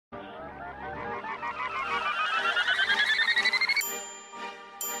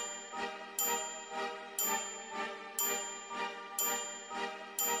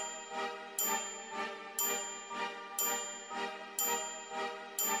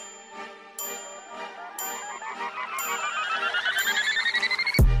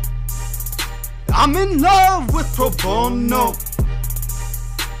I'm in love with pro bono.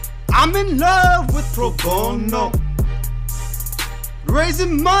 I'm in love with pro bono.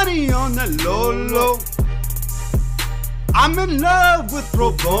 Raising money on the low low. I'm in love with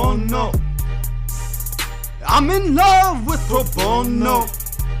pro bono. I'm in love with pro bono.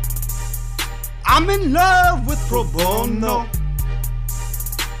 I'm in love with pro bono.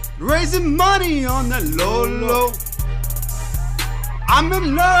 Raising money on the low low. I'm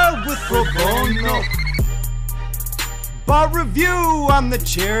in love with pro bono. By Revue, I'm the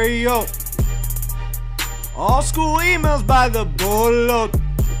cherry-o. All school emails by the boatload.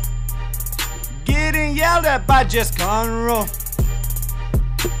 Getting yelled at by Jess Conroe.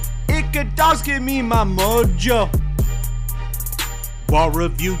 Ichadogs give me my mojo. By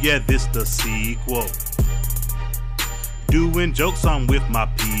Revue, yeah, this the sequel. Doing jokes, I'm with my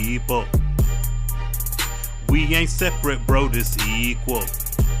people. We ain't separate, bro, this equal.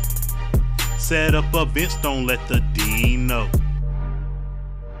 Set up events, don't let the dean know.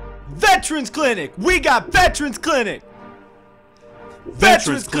 Veterans Clinic, we got Veterans Clinic.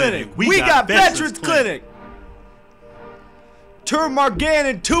 Veterans Clinic, we got Veterans Clinic. Turn Margan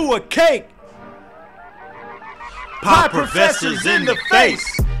into a cake. Pop professors in the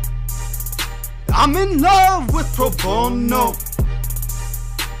face. I'm in love with pro bono.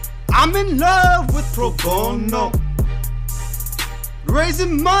 I'm in love with pro bono.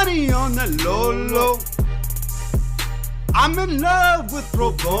 Raising money on the low low. I'm in love with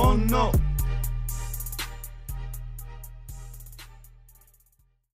pro bono.